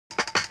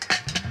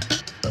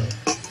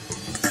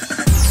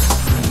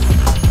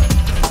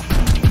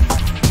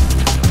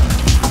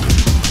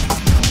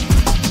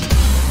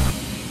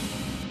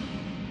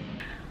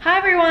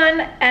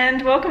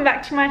and welcome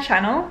back to my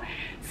channel.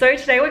 So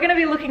today we're going to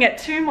be looking at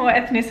two more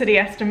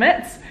ethnicity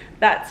estimates.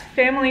 That's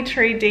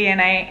FamilyTreeDNA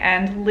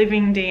and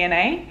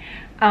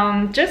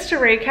LivingDNA. Just to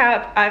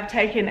recap, I've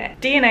taken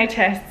DNA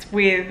tests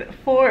with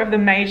 4 of the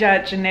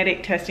major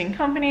genetic testing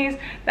companies.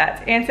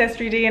 That's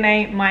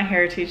Ancestry.DNA,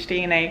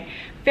 MyHeritageDNA,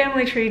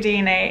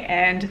 FamilyTreeDNA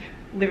and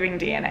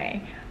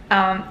LivingDNA.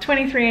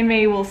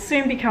 23andMe will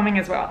soon be coming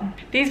as well.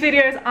 These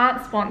videos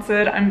aren't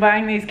sponsored, I'm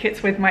buying these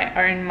kits with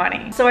my own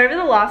money. So over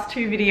the last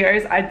 2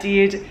 videos I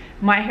did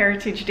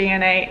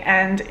MyHeritageDNA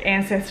and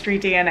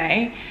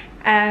Ancestry.DNA,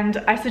 and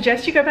I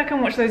suggest you go back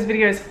and watch those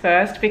videos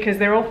first because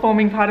they're all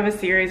forming part of a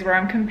series where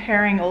I'm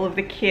comparing all of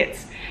the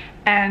kits.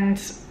 And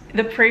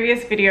the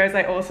previous videos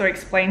I also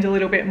explained a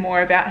little bit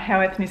more about how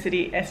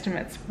ethnicity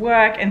estimates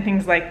work and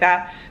things like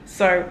that,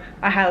 so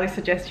I highly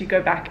suggest you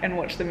go back and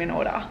watch them in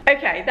order.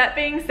 Okay, that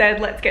being said,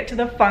 let's get to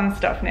the fun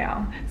stuff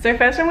now. So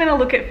first I'm going to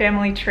look at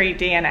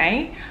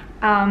FamilyTreeDNA.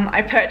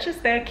 I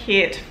purchased their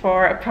kit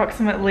for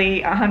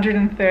approximately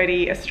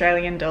 130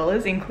 Australian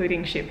dollars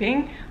including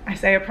shipping. I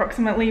say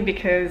approximately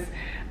because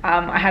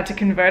I had to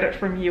convert it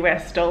from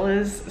US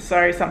dollars,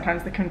 so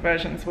sometimes the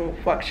conversions will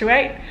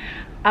fluctuate.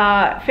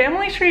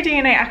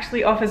 FamilyTreeDNA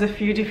actually offers a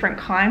few different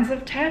kinds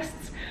of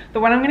tests.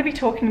 The one I'm going to be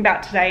talking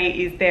about today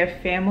is their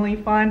Family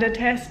Finder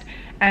test,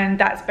 and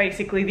that's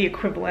basically the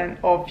equivalent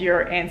of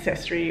your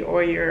Ancestry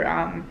or your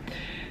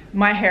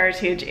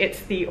MyHeritage.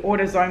 It's the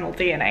autosomal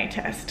DNA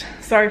test.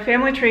 So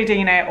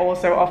FamilyTreeDNA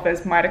also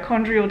offers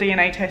mitochondrial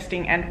DNA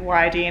testing and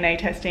Y-DNA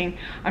testing.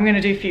 I'm going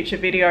to do future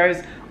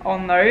videos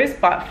on those,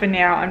 but for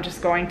now I'm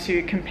just going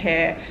to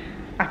compare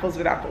apples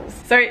with apples.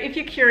 So if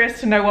you're curious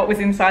to know what was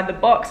inside the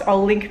box,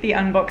 I'll link the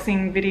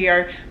unboxing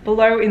video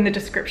below in the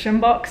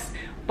description box,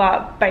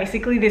 but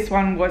basically this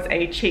one was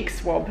a cheek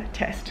swab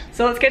test.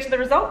 So let's get to the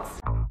results.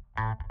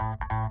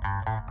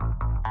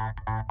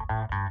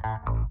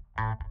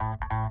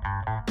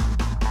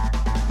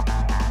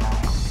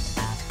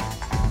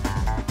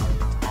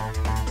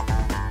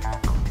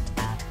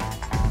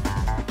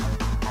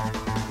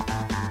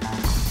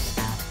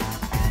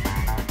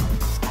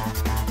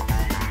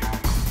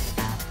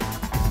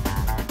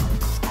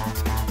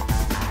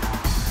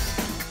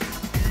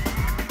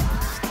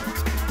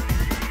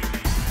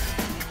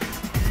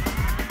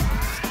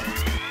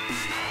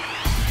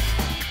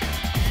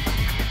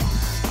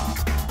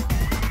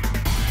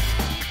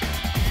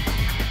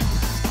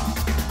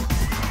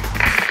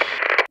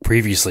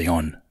 Previously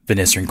on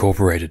Vanessa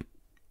Incorporated.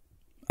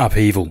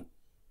 Upheaval,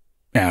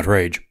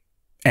 outrage,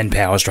 and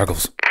power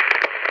struggles.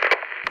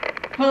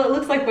 Well, it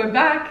looks like we're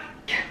back.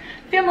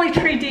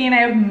 FamilyTreeDNA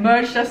have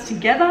merged us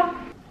together.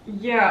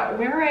 Yeah,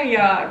 we're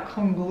a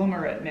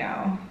conglomerate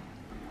now.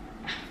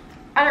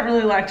 I don't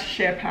really like to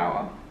share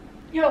power.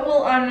 Yeah,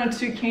 well, I'm not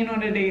too keen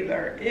on it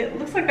either. It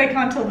looks like they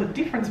can't tell the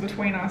difference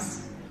between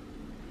us.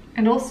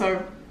 And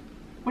also,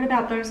 what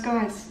about those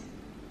guys?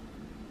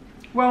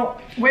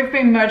 Well, we've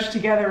been merged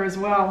together as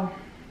well.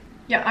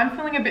 Yeah, I'm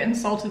feeling a bit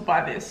insulted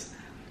by this.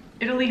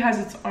 Italy has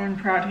its own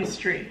proud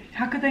history.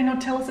 How could they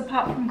not tell us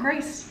apart from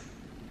Greece?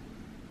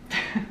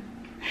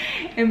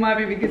 It might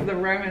be because the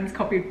Romans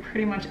copied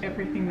pretty much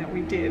everything that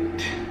we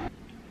did.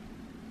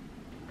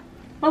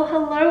 Well,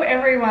 hello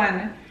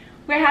everyone.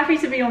 We're happy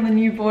to be on the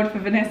new board for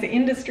Vanessa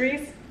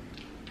Industries.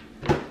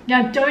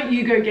 Now don't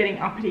you go getting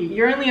uppity.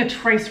 You're only a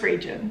trace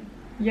region.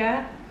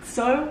 Yeah,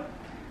 so?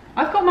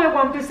 I've got my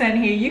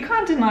 1% here, you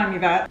can't deny me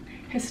that.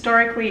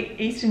 Historically,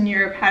 Eastern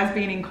Europe has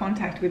been in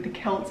contact with the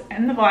Celts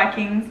and the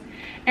Vikings,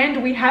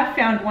 and we have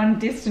found one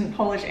distant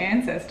Polish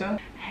ancestor.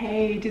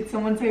 Hey, did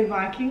someone say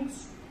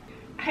Vikings?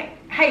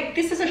 Hey,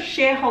 this is a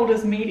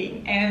shareholders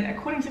meeting, and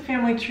according to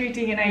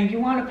FamilyTreeDNA,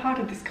 you aren't a part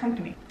of this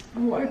company.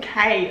 Oh,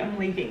 okay, I'm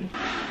leaving.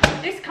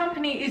 This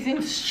company is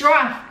in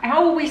strife.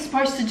 How are we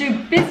supposed to do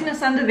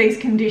business under these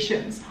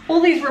conditions?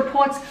 All these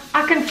reports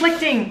are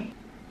conflicting.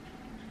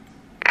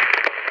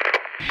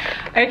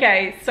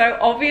 Okay, so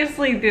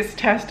obviously this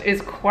test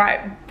is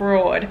quite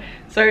broad.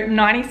 So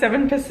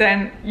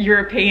 97%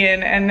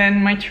 European, and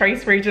then my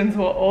trace regions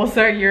were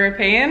also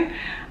European.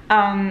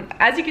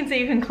 As you can see,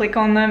 you can click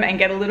on them and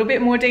get a little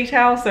bit more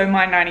detail. So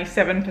my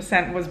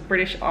 97% was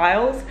British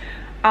Isles.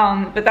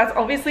 But that's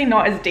obviously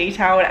not as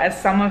detailed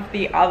as some of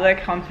the other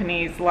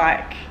companies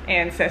like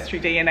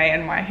Ancestry.DNA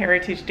and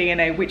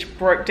MyHeritageDNA, which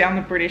broke down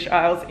the British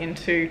Isles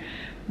into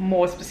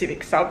more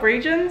specific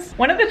sub-regions.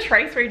 One of the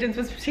trace regions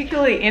was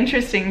particularly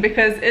interesting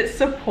because it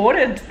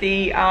supported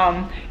the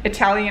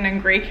Italian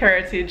and Greek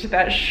heritage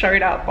that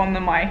showed up on the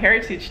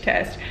MyHeritage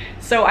test.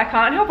 So I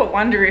can't help but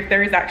wonder if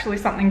there is actually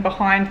something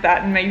behind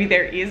that, and maybe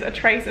there is a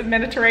trace of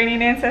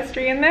Mediterranean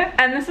ancestry in there.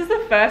 And this is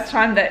the first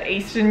time that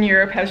Eastern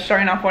Europe has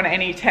shown up on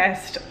any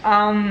test.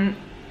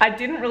 I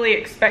didn't really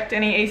expect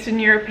any Eastern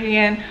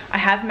European. I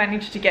have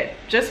managed to get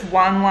just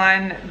one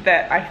line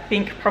that I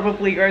think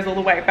probably goes all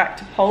the way back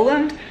to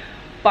Poland,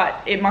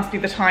 but it must be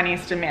the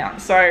tiniest amount.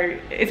 So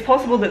it's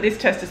possible that this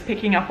test is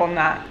picking up on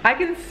that. I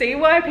can see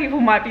why people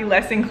might be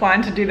less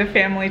inclined to do the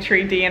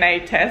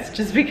FamilyTreeDNA test,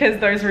 just because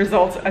those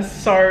results are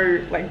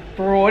so like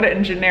broad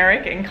and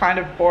generic and kind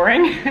of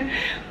boring.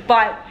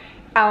 But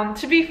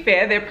To be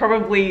fair, they're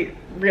probably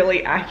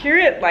really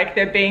accurate, like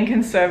they're being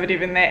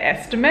conservative in their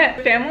estimate.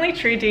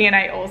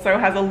 FamilyTreeDNA also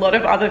has a lot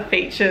of other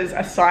features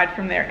aside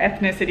from their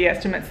ethnicity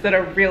estimates that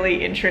are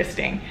really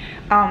interesting.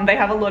 They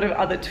have a lot of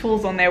other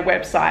tools on their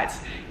websites.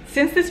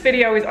 Since this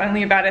video is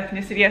only about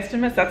ethnicity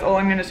estimates, that's all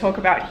I'm going to talk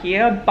about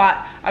here, but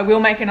I will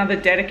make another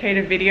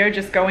dedicated video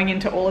just going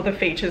into all of the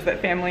features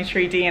that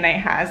FamilyTreeDNA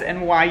has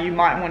and why you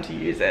might want to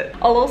use it.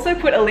 I'll also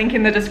put a link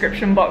in the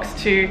description box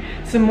to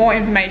some more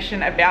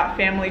information about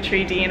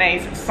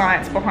FamilyTreeDNA's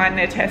science behind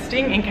their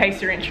testing in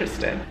case you're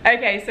interested.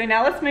 Okay, so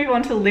now let's move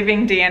on to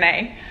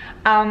LivingDNA.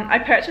 I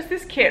purchased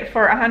this kit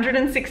for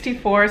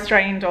 164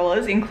 Australian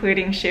dollars,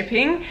 including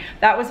shipping.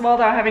 That was while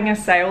they were having a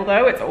sale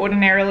though. It's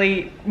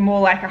ordinarily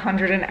more like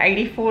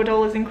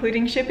 $184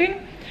 including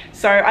shipping.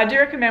 So I do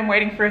recommend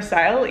waiting for a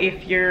sale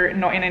if you're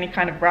not in any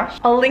kind of rush.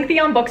 I'll link the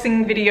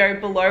unboxing video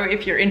below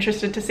if you're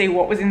interested to see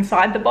what was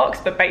inside the box,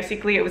 but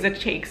basically it was a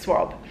cheek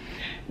swab.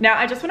 Now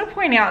I just want to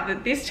point out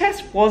that this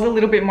test was a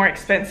little bit more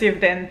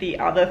expensive than the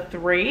other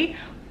three,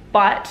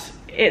 but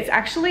it's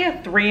actually a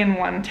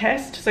 3-in-1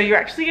 test, so you're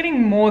actually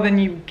getting more than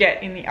you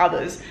get in the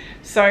others.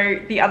 So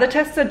the other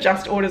tests are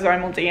just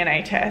autosomal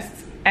DNA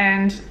tests,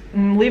 and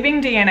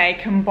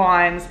LivingDNA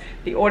combines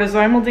the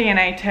autosomal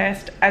DNA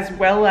test as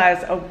well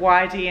as a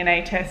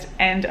Y-DNA test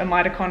and a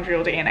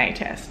mitochondrial DNA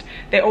test.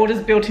 They're all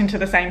just built into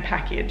the same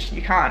package.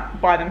 You can't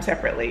buy them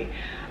separately.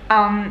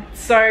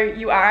 So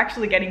you are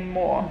actually getting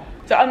more.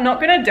 So I'm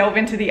not going to delve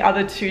into the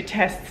other two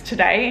tests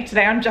today.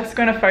 Today I'm just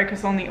going to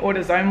focus on the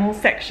autosomal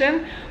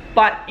section,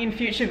 but in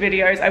future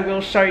videos I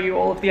will show you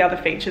all of the other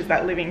features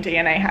that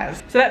LivingDNA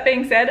has. So that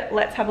being said,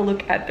 let's have a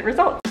look at the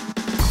results.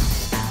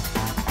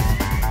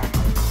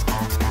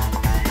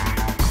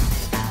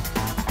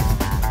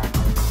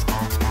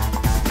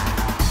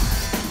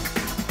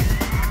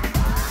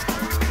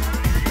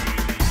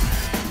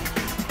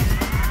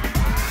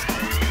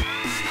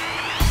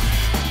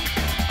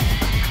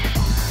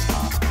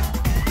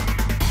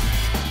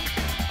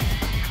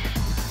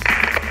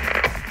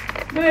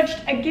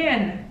 Merged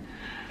again.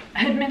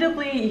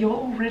 Admittedly, you're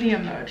already a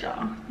merger.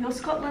 You're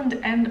Scotland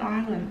and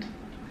Ireland.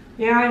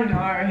 Yeah, I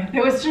know.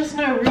 There was just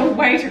no real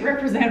way to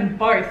represent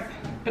both.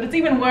 But it's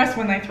even worse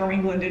when they throw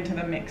England into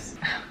the mix.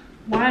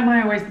 Why am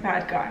I always the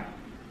bad guy?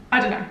 I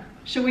don't know.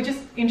 Should we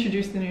just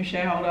introduce the new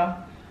shareholder?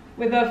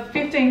 With a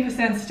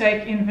 15%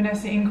 stake in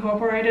Vanessa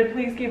Incorporated,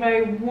 please give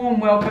a warm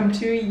welcome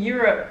to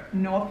Europe,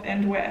 North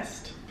and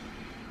West.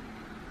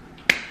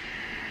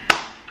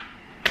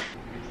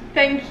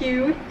 Thank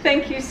you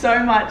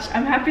so much.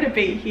 I'm happy to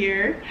be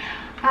here.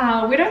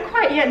 We don't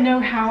quite yet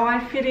know how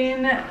I fit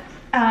in.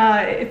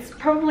 It's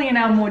probably in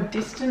our more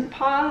distant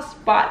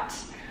past, but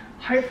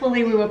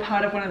hopefully we were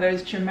part of one of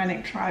those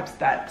Germanic tribes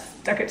that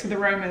stuck it to the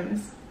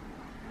Romans.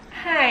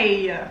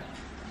 Hey,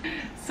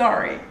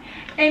 sorry.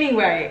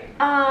 Anyway,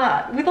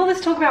 with all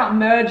this talk about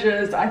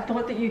mergers, I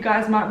thought that you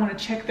guys might want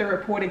to check the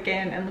report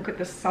again and look at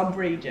the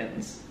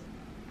sub-regions.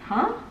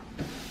 Huh?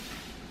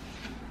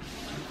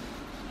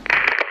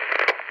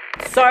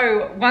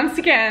 So once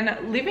again,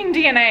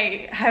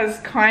 LivingDNA has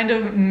kind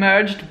of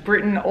merged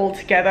Britain all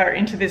together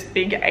into this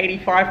big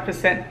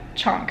 85%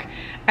 chunk,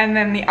 and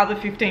then the other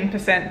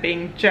 15%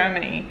 being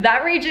Germany.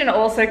 That region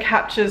also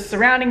captures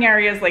surrounding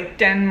areas like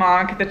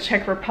Denmark, the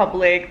Czech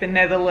Republic, the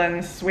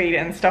Netherlands,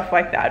 Sweden, stuff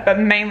like that, but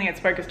mainly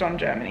it's focused on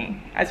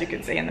Germany, as you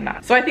can see in the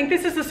map. So I think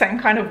this is the same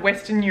kind of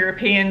Western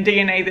European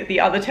DNA that the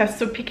other tests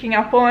are picking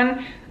up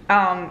on.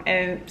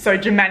 And so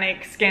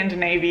Germanic,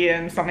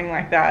 Scandinavian, something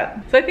like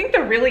that. So I think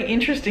the really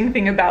interesting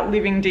thing about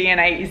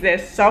LivingDNA is their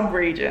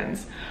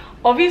sub-regions.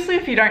 Obviously,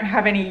 if you don't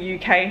have any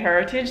UK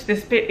heritage,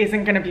 this bit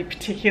isn't going to be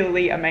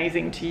particularly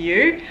amazing to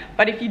you.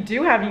 But if you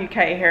do have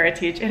UK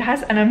heritage, it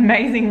has an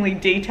amazingly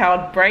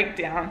detailed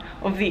breakdown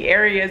of the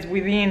areas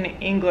within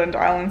England,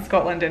 Ireland,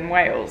 Scotland, and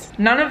Wales.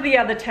 None of the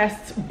other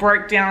tests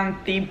broke down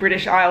the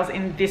British Isles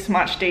in this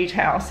much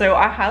detail. So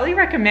I highly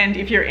recommend,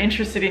 if you're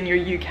interested in your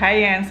UK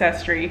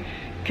ancestry,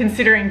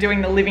 considering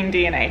doing the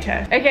LivingDNA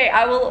test. Okay,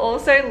 I will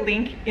also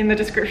link in the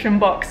description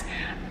box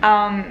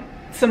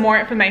some more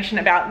information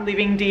about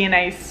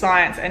LivingDNA's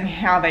science and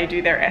how they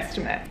do their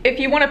estimate. If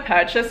you want to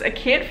purchase a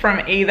kit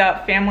from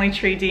either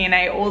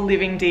FamilyTreeDNA or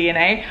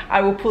LivingDNA,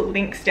 I will put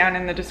links down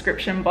in the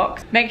description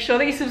box. Make sure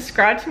that you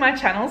subscribe to my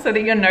channel so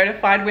that you're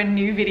notified when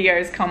new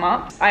videos come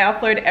up. I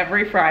upload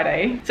every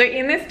Friday. So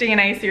in this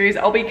DNA series,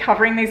 I'll be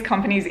covering these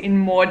companies in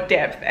more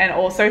depth and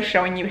also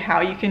showing you how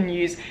you can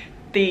use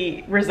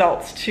the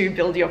results to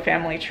build your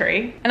family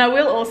tree. And I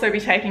will also be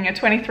taking a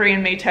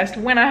 23andMe test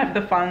when I have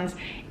the funds.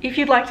 If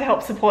you'd like to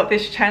help support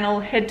this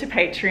channel, head to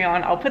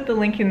Patreon. I'll put the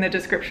link in the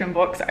description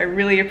box. I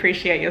really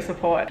appreciate your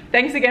support.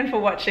 Thanks again for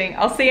watching.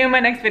 I'll see you in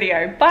my next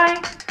video.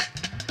 Bye!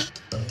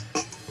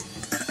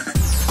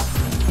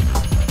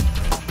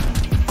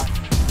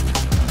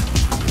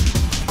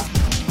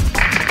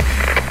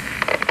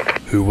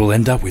 Who will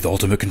end up with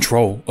ultimate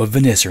control of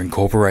Vanessa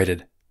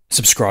Incorporated?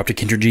 Subscribe to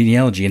Kindred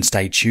Genealogy and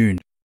stay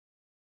tuned.